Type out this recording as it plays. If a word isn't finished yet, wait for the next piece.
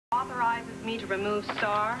advises me to remove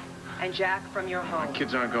Star and Jack from your home. My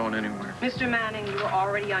kids aren't going anywhere. Mr. Manning, you are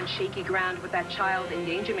already on shaky ground with that child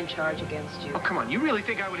endangerment charge against you. Oh, come on. You really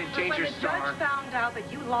think I would endanger Star? When the judge found out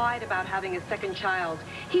that you lied about having a second child,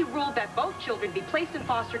 he ruled that both children be placed in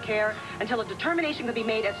foster care until a determination could be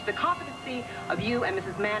made as to the competency of you and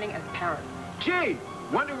Mrs. Manning as parents. Gee,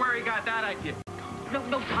 wonder where he got that idea. No,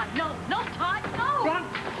 Todd, no, Todd, no! Run!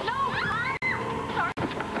 No, Todd!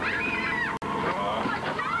 Sorry.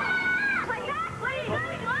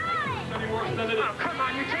 Oh, come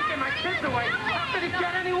on, you're taking my kids away. How could it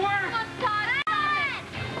get any worse? Todd,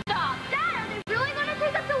 stop! Dad, are they really going to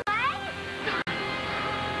take us away?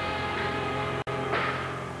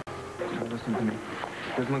 Now, listen to me.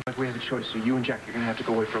 It doesn't look like we have a choice, so you and Jack, you're going to have to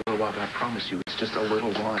go away for a little while, but I promise you, it's just a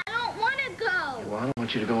little while. I don't want to go. Well, I don't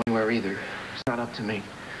want you to go anywhere either. It's not up to me.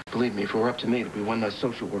 Believe me, if it were up to me, there'd be one less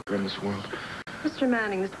social worker in this world. Mr.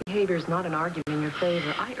 Manning, this behavior is not an argument in your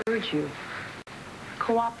favor. I urge you,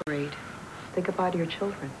 cooperate. Say goodbye to your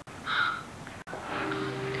children.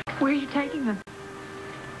 Where are you taking them?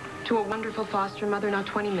 To a wonderful foster mother not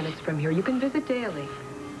 20 minutes from here. You can visit daily,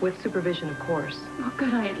 with supervision, of course. Well,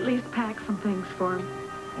 could I at least pack some things for them?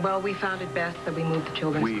 Well, we found it best that we moved the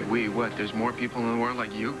children. We what? There's more people in the world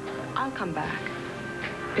like you? I'll come back.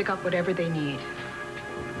 Pick up whatever they need.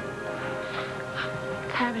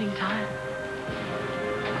 It's happening, Todd.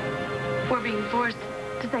 We're being forced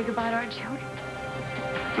to say goodbye to our children.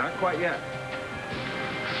 Not quite yet.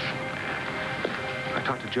 I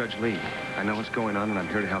talked to Judge Lee. I know what's going on, and I'm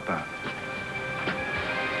here to help out.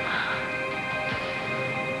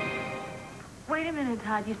 Wait a minute,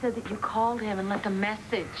 Todd. You said that you called him and left a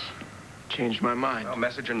message. Changed my mind. No,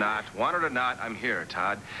 message or not, wanted or not, I'm here,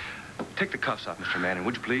 Todd. Take the cuffs off, Mr. Manning,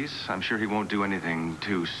 would you please? I'm sure he won't do anything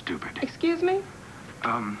too stupid. Excuse me?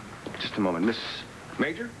 Just a moment. Miss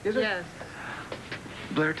Major, is it? Yes.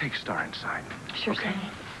 Blair, take Star inside. Sure, okay. Sam.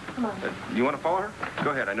 Come on. You want to follow her?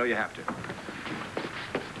 Go ahead. I know you have to.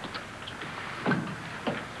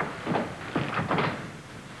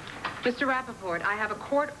 Mr. Rappaport, I have a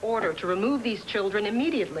court order to remove these children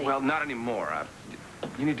immediately. Well, not anymore.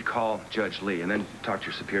 You need to call Judge Lee and then talk to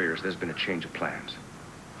your superiors. There's been a change of plans.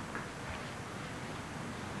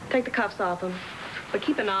 Take the cuffs off him, but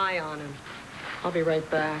keep an eye on him. I'll be right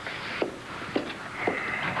back.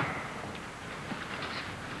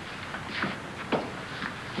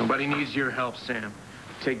 Nobody needs your help, Sam.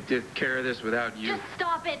 Take care of this without you. Just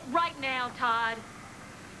stop it right now, Todd.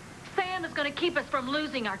 Sam is going to keep us from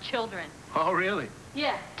losing our children. Oh, really?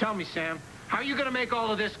 Yeah. Tell me, Sam, how are you going to make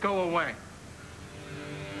all of this go away?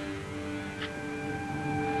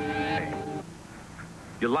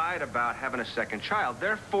 You lied about having a second child.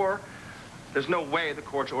 Therefore, there's no way the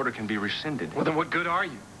court's order can be rescinded. Well, then what good are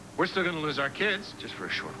you? We're still going to lose our kids. Just for a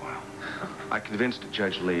short while. I convinced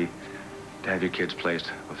Judge Lee to have your kids placed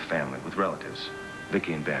with family, with relatives.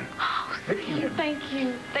 Vicky and Ben. Oh, thank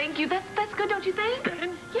you. Thank you. That's good, don't you think?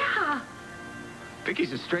 Ben? Yeah.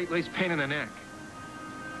 Vicky's a straight-laced pain in the neck.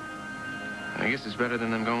 I guess it's better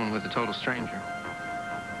than them going with a total stranger.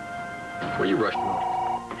 Where you rushing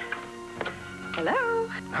off? Hello?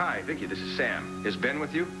 Hi, Vicky, this is Sam. Is Ben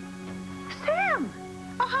with you? Sam!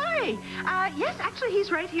 Oh, hi. Yes, actually, he's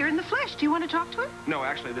right here in the flesh. Do you want to talk to him? No,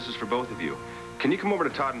 actually, this is for both of you. Can you come over to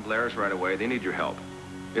Todd and Blair's right away? They need your help.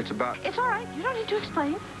 It's about... It's all right. You don't need to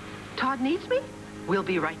explain. Todd needs me. We'll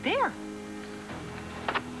be right there.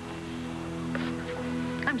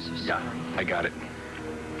 I'm so sorry. Yeah, I got it.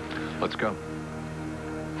 Let's go.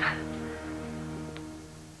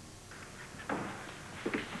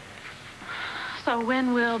 So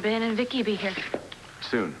when will Ben and Vicky be here?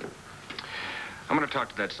 Soon. I'm going to talk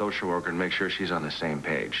to that social worker and make sure she's on the same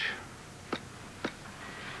page.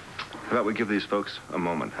 How about we give these folks a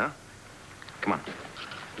moment, huh? Come on.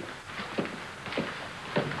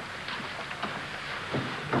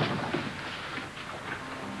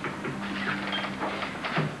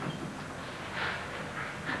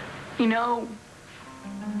 You know,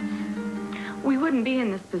 we wouldn't be in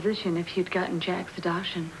this position if you'd gotten Jack's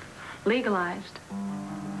adoption legalized.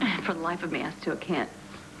 And for the life of me, I still can't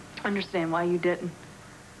understand why you didn't.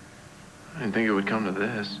 I didn't think it would come to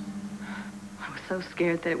this. I was so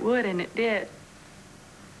scared that it would, and it did.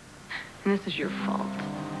 And this is your fault.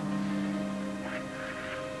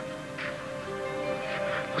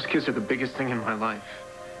 Those kids are the biggest thing in my life.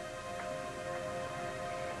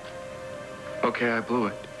 Okay, I blew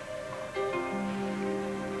it.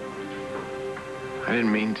 I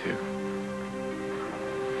didn't mean to.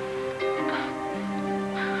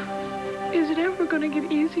 Is it ever going to get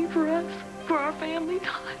easy for us, for our family,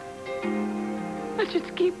 Todd? Let's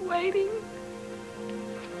just keep waiting.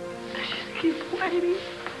 Let's just keep waiting.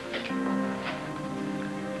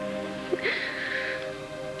 I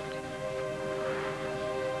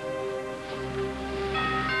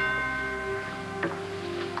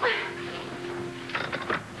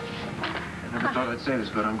never thought I'd say this,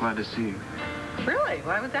 but I'm glad to see you. Really?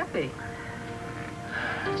 Why would that be?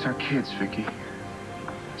 It's our kids, Vicky.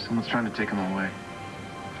 Someone's trying to take them away.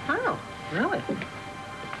 Oh, really?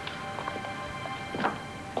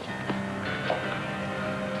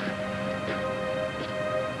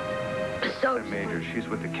 Major, she's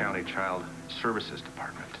with the County Child Services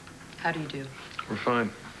Department. How do you do? We're fine.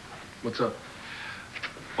 What's up?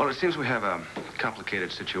 Well, it seems we have a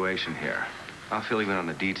complicated situation here. I'll fill you in on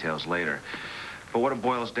the details later. But what it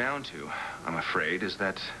boils down to, I'm afraid, is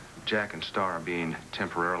that Jack and Star are being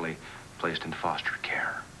temporarily placed in foster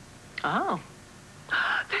care. Oh.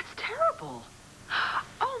 That's terrible.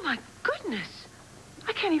 Oh, my goodness.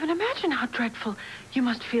 I can't even imagine how dreadful you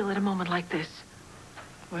must feel at a moment like this.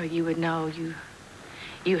 Well, you would know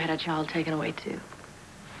you had a child taken away, too.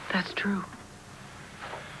 That's true.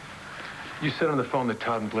 You said on the phone that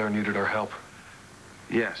Todd and Blair needed our help.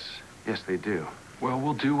 Yes, yes, they do. Well,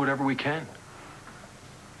 we'll do whatever we can.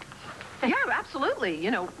 Yeah, absolutely.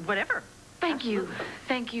 You know, whatever. Thank you.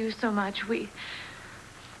 Thank you so much. We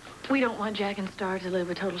don't want Jack and Star to live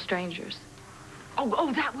with total strangers.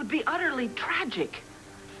 Oh, that would be utterly tragic.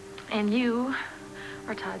 And you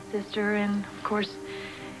are Todd's sister and, of course,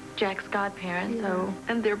 Jack's godparent, so...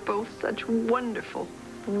 And they're both such wonderful,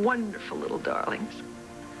 wonderful little darlings.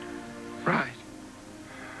 Right.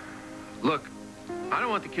 Look, I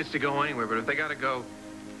don't want the kids to go anywhere, but if they gotta go,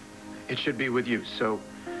 It should be with you, so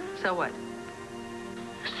So what?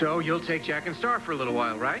 you'll take Jack and Star for a little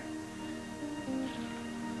while, right?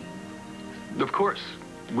 of course,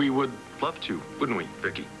 we would love to, wouldn't we,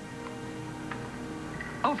 Vicky?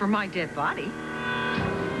 Over my dead body.